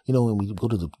baseball, and we would go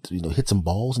to the, hit some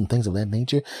balls and things of that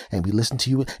nature, and we listened to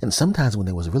you. And sometimes when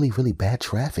there was really, really bad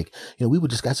traffic, we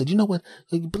would just, I said, you know what?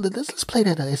 Let's play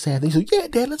that S. Anthony. He said, yeah,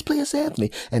 Dad, let's play S.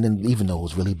 Anthony. And then even though it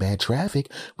was really bad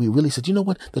traffic, we really said, you know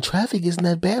what? The traffic isn't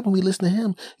that bad when we listen to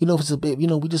him. If it's a bit, we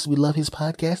love his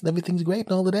podcast and everything's great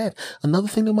and all of that. Another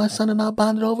thing that my son and I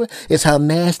bonded over is how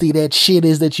nasty that shit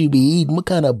is that you be eating. What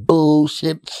kind of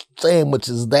bullshit sandwich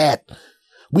is that?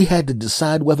 We had to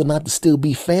decide whether or not to still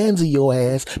be fans of your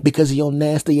ass because of your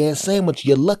nasty ass sandwich.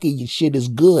 You're lucky your shit is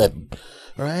good.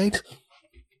 Right?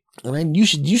 All right, you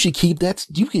should keep that.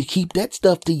 You can keep that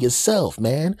stuff to yourself,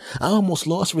 man. I almost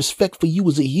lost respect for you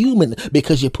as a human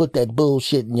because you put that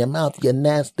bullshit in your mouth, you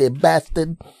nasty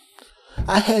bastard.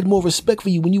 I had more respect for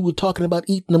you when you were talking about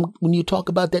eating them, when you talk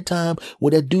about that time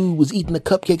where that dude was eating the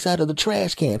cupcakes out of the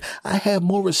trash can. I have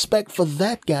more respect for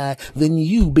that guy than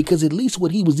you because at least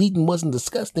what he was eating wasn't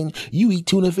disgusting. You eat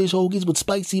tuna fish hoagies with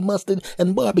spicy mustard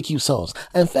and barbecue sauce.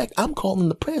 In fact, I'm calling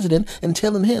the president and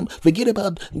telling him, forget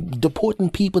about deporting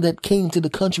people that came to the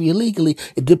country illegally.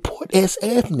 Deport S.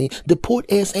 Anthony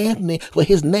for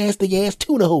his nasty ass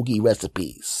tuna hoagie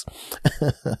recipes.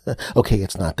 Okay,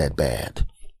 it's not that bad.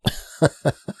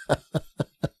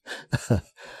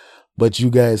 But you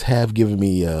guys have given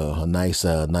me a nice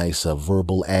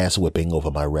verbal ass whipping over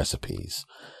my recipes.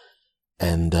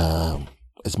 And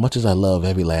as much as I love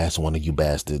every last one of you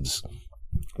bastards,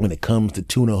 when it comes to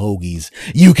tuna hoagies,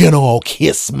 you can all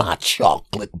kiss my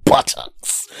chocolate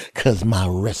buttocks, 'cause my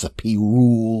recipe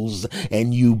rules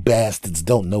and you bastards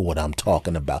don't know what I'm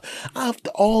talking about. After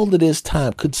all of this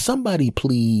time, could somebody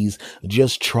please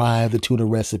just try the tuna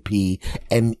recipe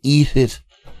and eat it?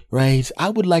 Right? I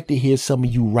would like to hear some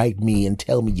of you write me and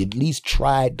tell me you at least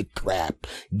tried the crap,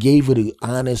 gave it an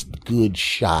honest, good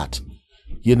shot,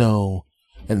 you know,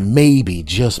 and maybe,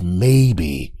 just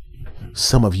maybe,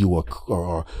 some of you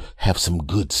are have some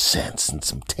good sense and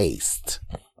some taste,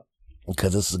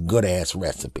 because it's a good ass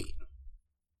recipe.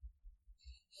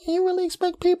 You really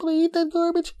expect people to eat that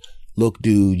garbage? Look,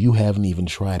 dude, you haven't even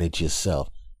tried it yourself.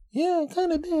 Yeah, I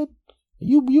kind of did.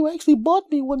 You actually bought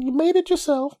me one. You made it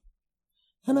yourself.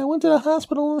 And I went to the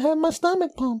hospital and had my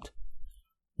stomach pumped.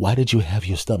 Why did you have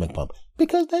your stomach pumped?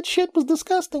 Because that shit was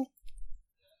disgusting.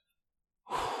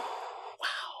 Wow.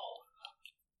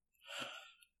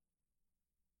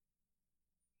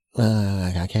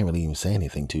 I can't really even say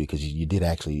anything to you because you did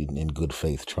actually, in good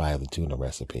faith, try the tuna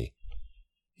recipe.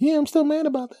 Yeah, I'm still mad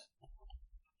about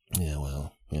that. Yeah,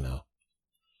 well, you know.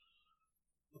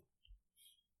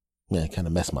 Yeah, it kind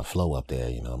of messed my flow up there,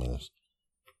 you know. I mean,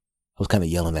 I was kind of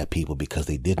yelling at people because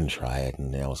they didn't try it,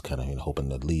 and I was kind of hoping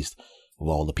that at least of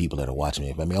all the people that are watching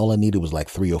me. I mean, all I needed was like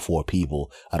 3 or 4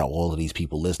 people out of all of these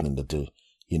people listening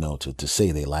to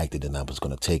say they liked it, and I was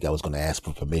going to ask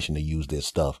for permission to use their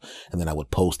stuff, and then I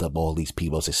would post up all these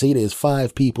people. I'd say, see, there's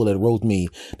 5 people that wrote me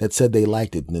that said they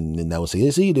liked it, and then I would say,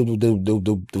 see,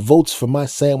 the votes for my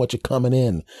sandwich are coming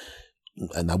in.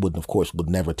 And I would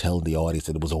never tell the audience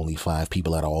that it was only 5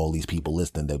 people out of all these people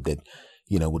listening that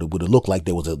would have looked like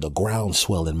there was a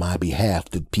groundswell in my behalf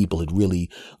that people had really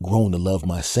grown to love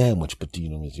my sandwich. But,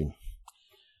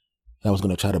 I was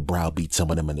going to try to browbeat some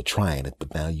of them into trying it,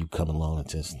 but now you come along and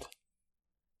just,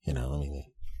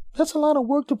 that's a lot of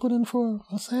work to put in for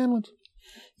a sandwich.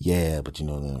 Yeah, but I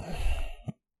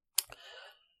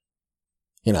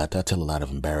tell a lot of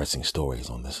embarrassing stories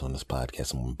on this podcast,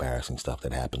 some embarrassing stuff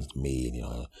that happens to me.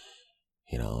 And,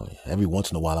 every once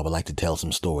in a while I would like to tell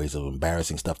some stories of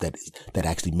embarrassing stuff that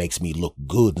actually makes me look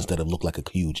good instead of look like a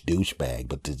huge douchebag.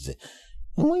 But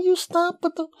when you stop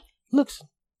with looks,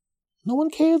 no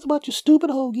one cares about your stupid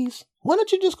hoagies. Why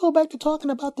don't you just go back to talking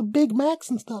about the Big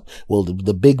Macs and stuff? Well,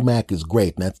 the Big Mac is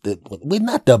great. And we're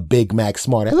not the Big Mac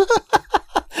smartass.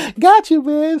 Got you,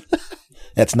 man.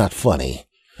 That's not funny.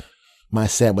 My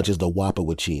sandwich is the Whopper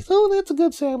with cheese. Oh, that's a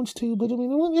good sandwich too. But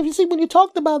if you see, when you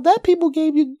talked about that, people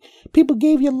gave you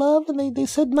love and they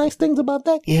said nice things about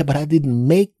that. Yeah, but I didn't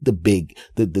make the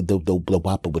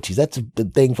Whopper with cheese. That's the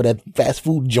thing for that fast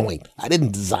food joint. I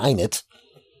didn't design it.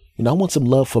 I want some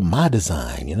love for my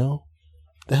design. The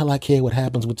hell I care what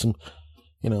happens with some,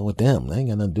 with them. They ain't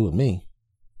got nothing to do with me.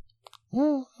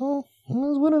 Well,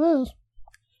 that's what it is.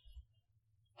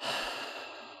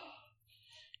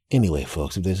 Anyway,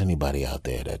 folks, if there's anybody out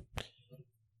there that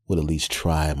would at least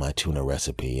try my tuna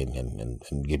recipe and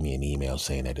give me an email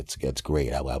saying that it's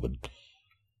great, I would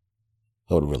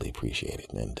really appreciate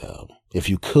it. And if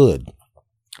you could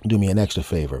do me an extra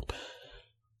favor,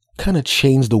 kind of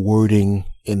change the wording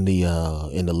in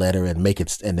the letter and make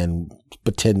it, and then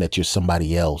pretend that you're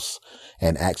somebody else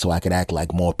and act so I could act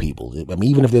like more people. I mean,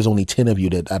 even if there's only 10 of you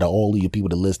that out of all of you people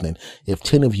that are listening, if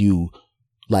 10 of you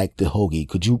like the hoagie,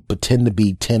 could you pretend to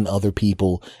be 10 other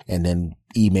people and then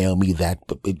email me that?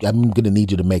 I'm going to need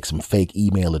you to make some fake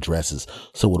email addresses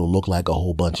so it'll look like a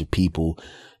whole bunch of people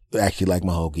actually like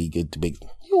my hoagie.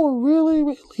 You are really,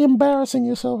 really embarrassing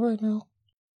yourself right now.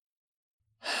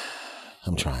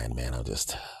 I'm trying, man. I'm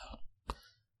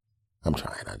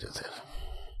trying.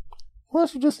 Why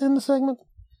don't you just end the segment?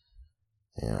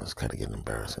 Yeah, it's kind of getting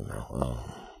embarrassing now.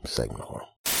 Segment over.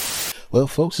 Well,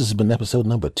 folks, this has been episode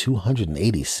number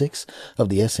 286 of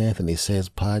the S. Anthony Says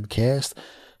podcast.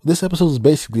 This episode has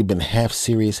basically been half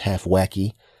serious, half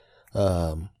wacky.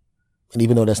 And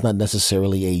even though that's not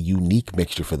necessarily a unique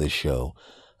mixture for this show,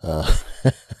 I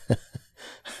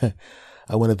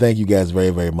want to thank you guys very,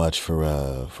 very much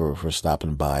for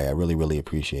stopping by. I really, really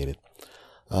appreciate it.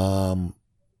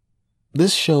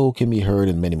 This show can be heard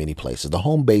in many, many places. The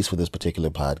home base for this particular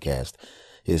podcast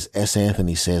is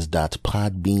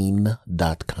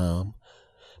santhonysays.podbean.com.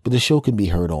 But the show can be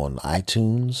heard on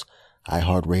iTunes,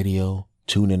 iHeartRadio,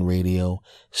 TuneIn Radio,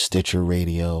 Stitcher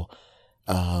Radio.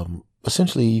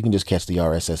 Essentially, you can just catch the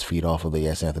RSS feed off of the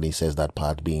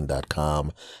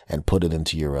santhonysays.podbean.com and put it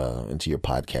into your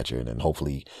podcatcher, and then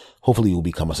hopefully you'll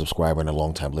become a subscriber and a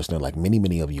long-time listener, like many,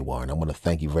 many of you are. And I want to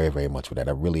thank you very, very much for that.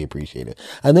 I really appreciate it.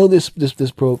 I know this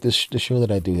show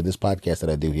that I do here, this podcast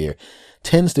that I do here,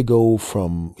 tends to go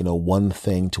from one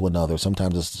thing to another.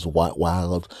 Sometimes it's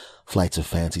wild flights of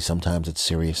fancy. Sometimes it's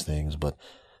serious things. But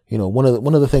one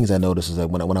of the things I noticed is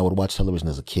that when I would watch television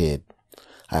as a kid,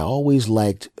 I always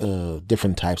liked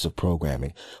different types of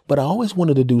programming, but I always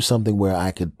wanted to do something where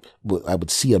I would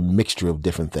see a mixture of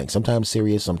different things. Sometimes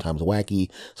serious, sometimes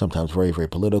wacky, sometimes very, very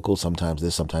political, sometimes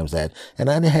this, sometimes that. And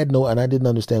I didn't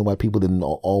understand why people didn't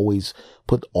always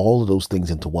put all of those things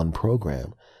into one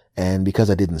program. And because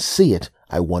I didn't see it,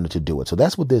 I wanted to do it. So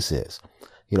that's what this is.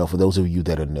 For those of you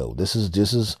that are new, this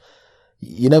is.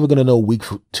 You're never going to know week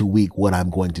to week what I'm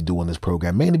going to do on this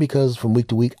program, mainly because from week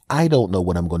to week, I don't know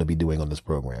what I'm going to be doing on this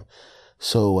program.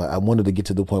 So I wanted to get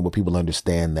to the point where people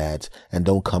understand that and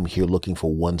don't come here looking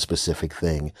for one specific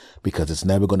thing, because it's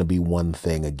never going to be one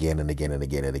thing again and again and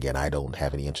again and again. I don't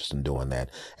have any interest in doing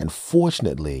that. And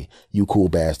fortunately, you cool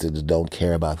bastards don't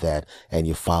care about that, and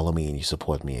you follow me and you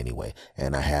support me anyway.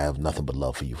 And I have nothing but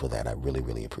love for you for that. I really,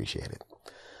 really appreciate it.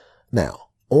 Now,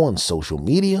 on social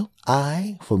media,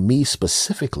 for me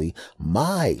specifically,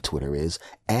 my Twitter is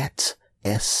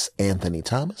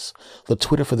 @SAnthonyThomas. The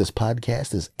Twitter for this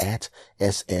podcast is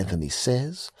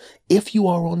 @SAnthonySays. If you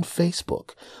are on Facebook,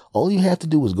 all you have to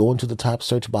do is go into the top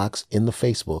search box in the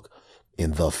Facebook.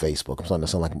 I'm starting to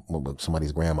sound like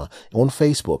somebody's grandma. On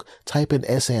Facebook, type in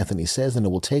S. Anthony Says, and it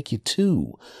will take you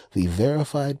to the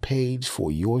verified page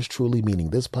for yours truly,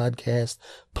 meaning this podcast.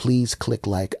 Please click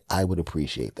like. I would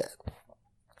appreciate that.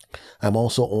 I'm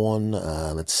also on,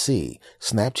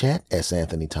 Snapchat, S.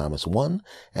 Anthony Thomas 1,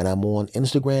 and I'm on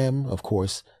Instagram, of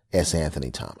course, S.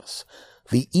 Anthony Thomas.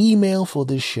 The email for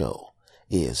this show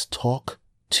is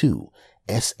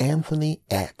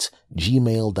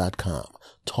talk2santhony@gmail.com.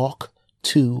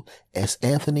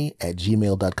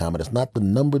 talk2santhony@gmail.com. And it's not the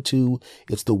number 2,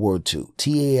 it's the word 2.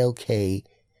 TALKTO,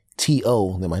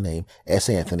 then my name,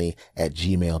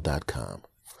 santhony@gmail.com.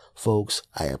 Folks,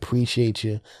 I appreciate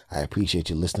you. I appreciate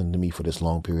you listening to me for this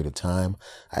long period of time.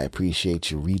 I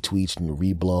appreciate your retweets and your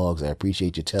reblogs. I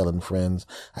appreciate you telling friends.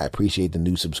 I appreciate the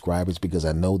new subscribers, because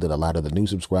I know that a lot of the new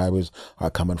subscribers are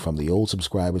coming from the old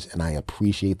subscribers, and I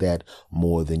appreciate that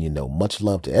more than you know. Much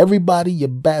love to everybody, you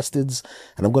bastards.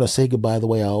 And I'm going to say goodbye the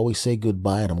way I always say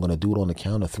goodbye, and I'm going to do it on the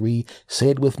count of 3. Say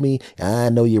it with me. I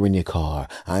know you're in your car.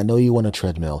 I know you're on a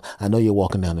treadmill. I know you're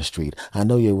walking down the street. I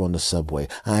know you're on the subway.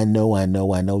 I know.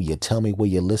 You tell me where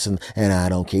you listen, and I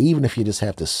don't care. Even if you just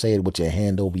have to say it with your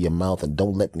hand over your mouth and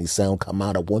don't let any sound come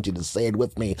out, I want you to say it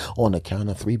with me on the count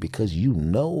of 3, because you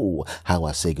know how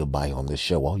I say goodbye on this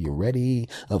show. Are you ready?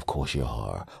 Of course you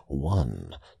are.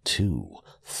 1, 2,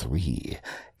 3.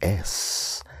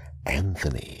 S.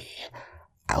 Anthony.